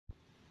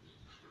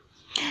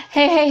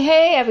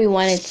Hey,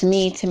 everyone, it's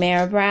me,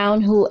 Tamara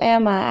Brown. Who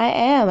am I? I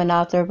am an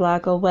author,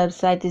 blogger,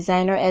 website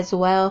designer, as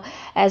well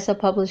as a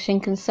publishing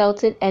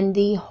consultant and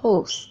the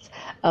host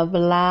of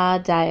Blah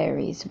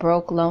Diaries,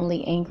 Broke,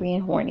 Lonely, Angry,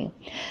 and Horny.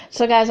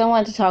 So, guys, I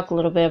wanted to talk a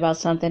little bit about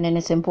something, and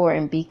it's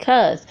important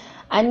because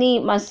I need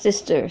my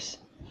sisters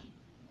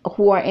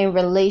who are in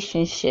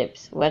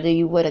relationships, whether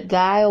you with a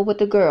guy or with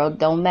a girl,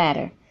 don't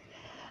matter.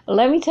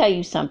 Let me tell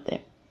you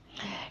something.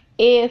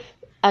 If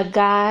a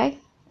guy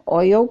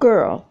or your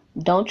girl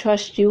don't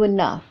trust you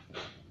enough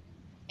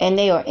and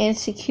they are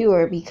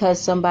insecure because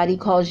somebody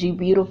calls you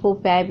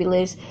beautiful,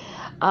 fabulous,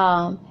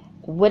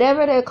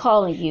 whatever they're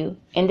calling you,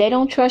 and they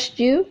don't trust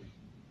you,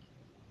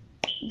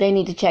 they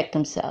need to check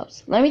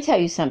themselves. Let me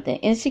tell you something.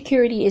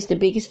 Insecurity is the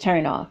biggest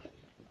turnoff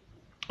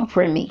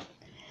for me,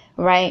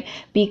 right?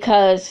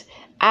 Because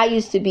I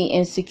used to be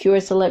insecure,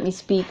 so let me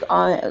speak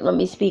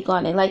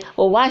on it. Like,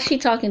 well, why is she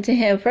talking to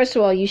him? First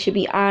of all, you should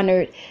be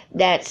honored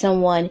that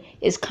someone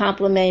is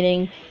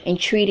complimenting and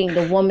treating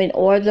the woman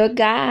or the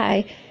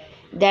guy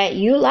that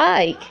you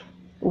like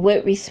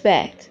with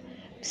respect.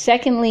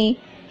 Secondly,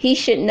 he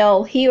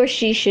or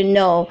she should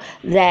know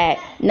that,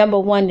 number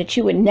one, that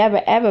you would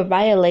never ever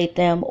violate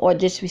them or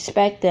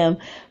disrespect them,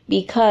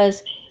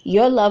 because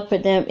your love for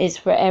them is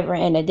forever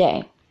and a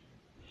day.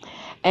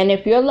 And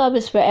if your love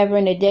is forever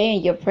and a day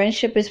and your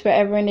friendship is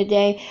forever and a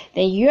day,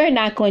 then you're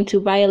not going to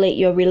violate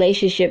your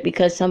relationship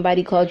because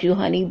somebody called you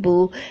honey,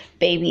 boo,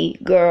 baby,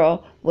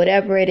 girl,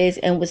 whatever it is,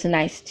 and was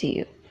nice to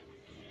you.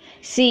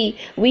 See,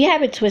 we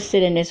have it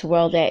twisted in this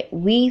world that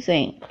we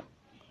think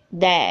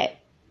that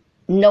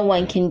no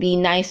one can be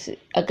nice.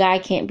 A guy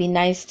can't be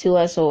nice to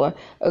us, or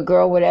a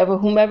girl, whatever,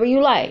 whomever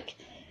you like,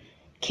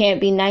 can't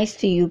be nice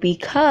to you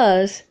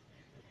because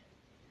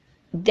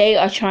they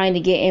are trying to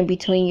get in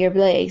between your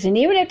legs. And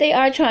even if they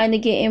are trying to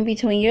get in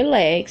between your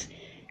legs,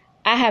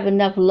 I have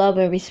enough love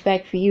and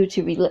respect for you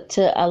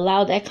to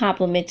allow that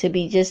compliment to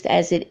be just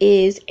as it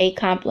is, a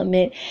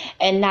compliment,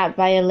 and not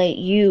violate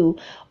you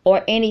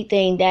or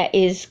anything that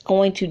is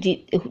going to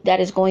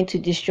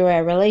destroy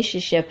a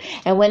relationship.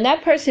 And when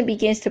that person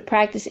begins to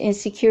practice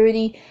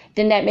insecurity,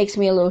 then that makes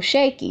me a little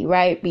shaky,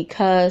 right?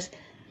 Because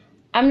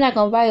I'm not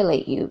going to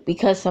violate you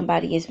because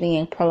somebody is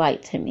being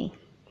polite to me.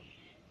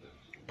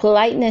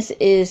 Politeness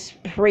is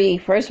free.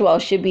 First of all,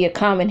 it should be a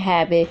common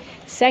habit.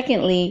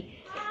 Secondly,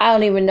 I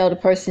don't even know the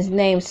person's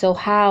name, so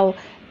how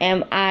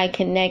am I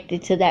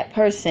connected to that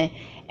person?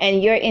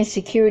 And your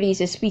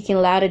insecurities are speaking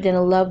louder than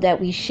the love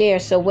that we share.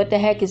 So what the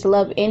heck is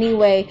love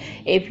anyway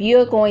if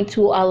you're going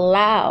to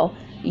allow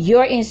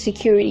your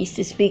insecurities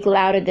to speak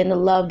louder than the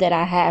love that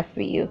I have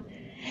for you?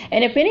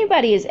 And if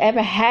anybody has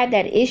ever had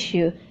that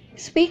issue,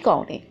 speak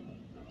on it.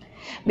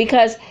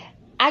 Because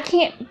I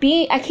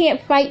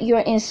can't fight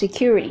your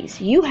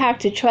insecurities. You have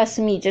to trust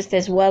me just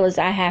as well as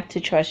I have to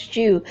trust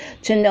you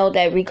to know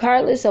that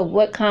regardless of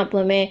what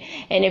compliment,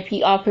 and if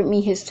he offered me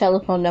his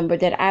telephone number,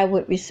 that I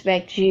would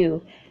respect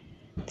you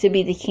to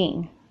be the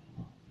king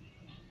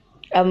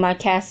of my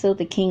castle,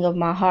 the king of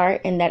my heart,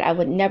 and that I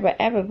would never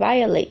ever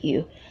violate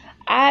you.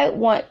 I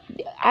want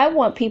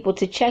people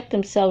to check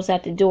themselves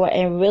at the door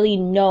and really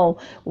know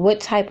what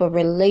type of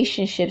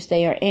relationships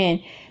they are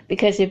in.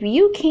 Because if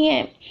you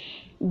can't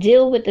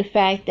deal with the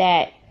fact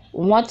that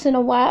once in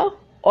a while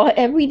or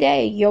every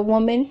day your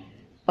woman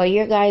or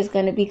your guy is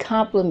going to be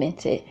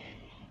complimented,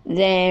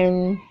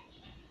 then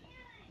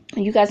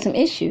you got some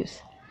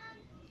issues.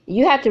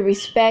 You have to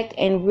respect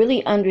and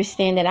really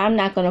understand that I'm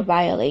not going to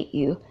violate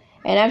you.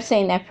 And I'm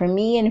saying that for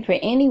me and for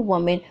any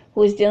woman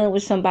who is dealing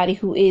with somebody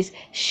who is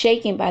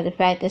shaken by the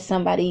fact that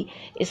somebody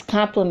is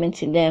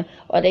complimenting them,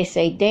 or they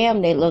say,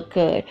 damn, they look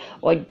good,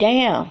 or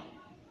damn.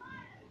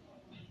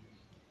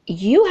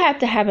 You have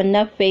to have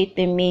enough faith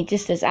in me,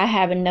 just as I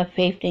have enough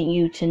faith in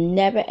you, to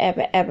never,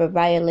 ever, ever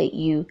violate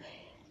you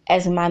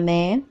as my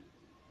man.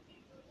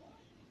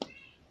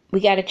 We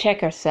got to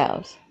check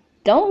ourselves.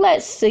 Don't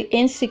let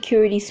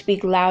insecurity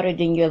speak louder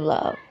than your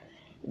love.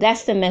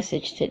 That's the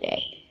message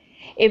today.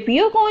 If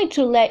you're going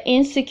to let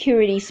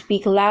insecurity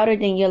speak louder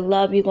than your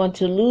love, you're going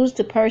to lose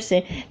the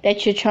person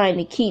that you're trying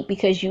to keep,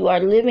 because you are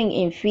living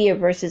in fear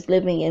versus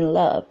living in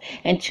love.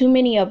 And too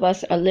many of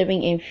us are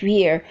living in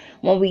fear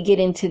when we get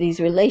into these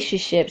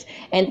relationships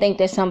and think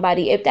that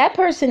somebody, if that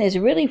person is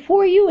really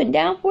for you and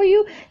down for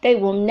you, they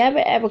will never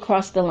ever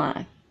cross the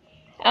line.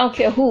 I don't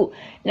care who.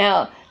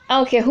 Now, I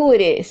don't care who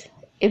it is.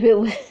 If it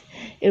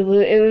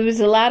was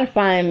a lot of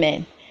fine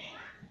men,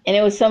 and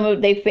it was some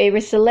of their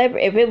favorite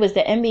celebrity, if it was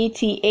the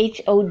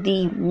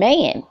METHOD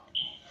man,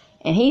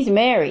 and he's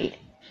married,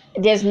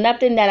 there's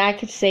nothing that I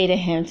could say to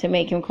him to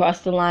make him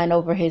cross the line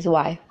over his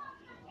wife.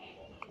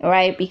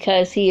 Right?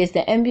 Because he is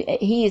the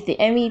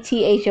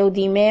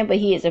METHOD man, but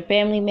he is a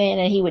family man,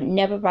 and he would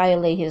never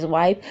violate his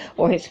wife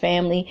or his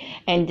family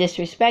and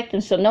disrespect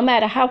them. So no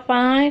matter how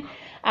fine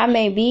I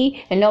may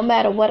be, and no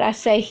matter what I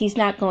say, he's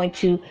not going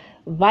to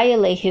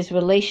violate his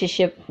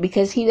relationship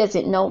because he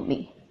doesn't know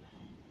me.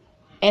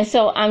 And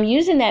so I'm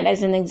using that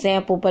as an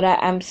example, but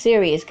I'm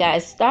serious,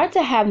 guys. Start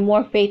to have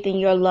more faith in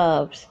your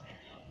loves.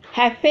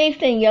 Have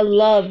faith in your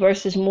love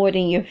versus more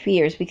than your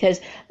fears, because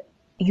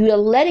you're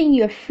letting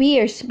your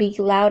fear speak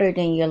louder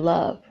than your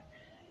love.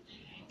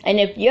 And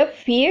if your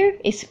fear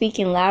is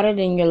speaking louder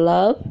than your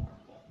love,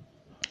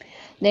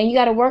 then you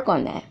got to work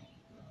on that.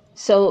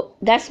 So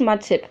that's my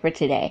tip for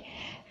today.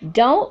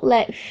 Don't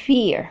let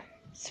fear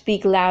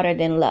speak louder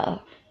than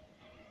love.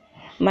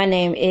 My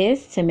name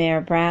is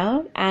Tamara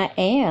Brown. I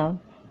am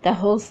the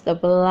host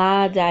of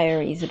Blah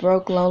Diaries,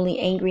 broke, lonely,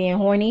 angry, and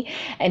horny,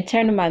 and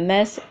turning my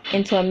mess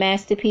into a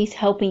masterpiece,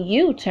 helping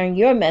you turn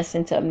your mess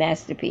into a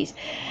masterpiece.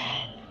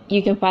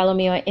 You can follow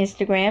me on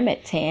Instagram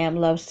at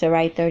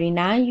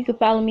TamLovesToWrite39. You can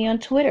follow me on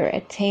Twitter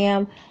at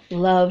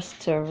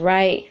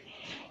TamLovesToWrite.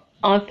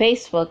 On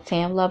Facebook,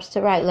 Tam Loves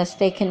to Write. Let's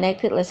stay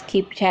connected. Let's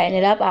keep chatting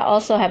it up. I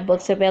also have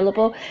books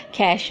available.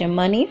 Cash and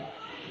Money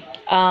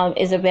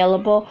is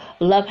available.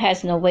 Love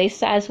Has No Waist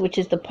Size, which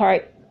is the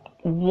part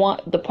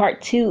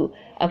 2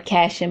 of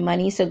Cash and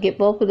Money. So get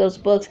both of those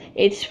books.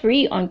 It's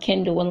free on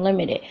Kindle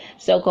Unlimited.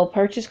 So go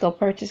purchase.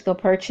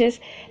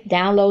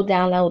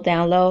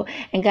 Download.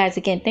 And guys,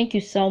 again, thank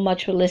you so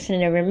much for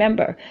listening. And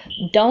remember,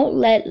 don't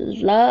let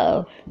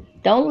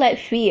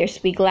fear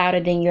speak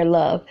louder than your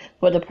love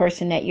for the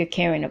person that you're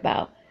caring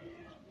about.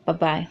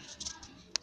 Bye-bye.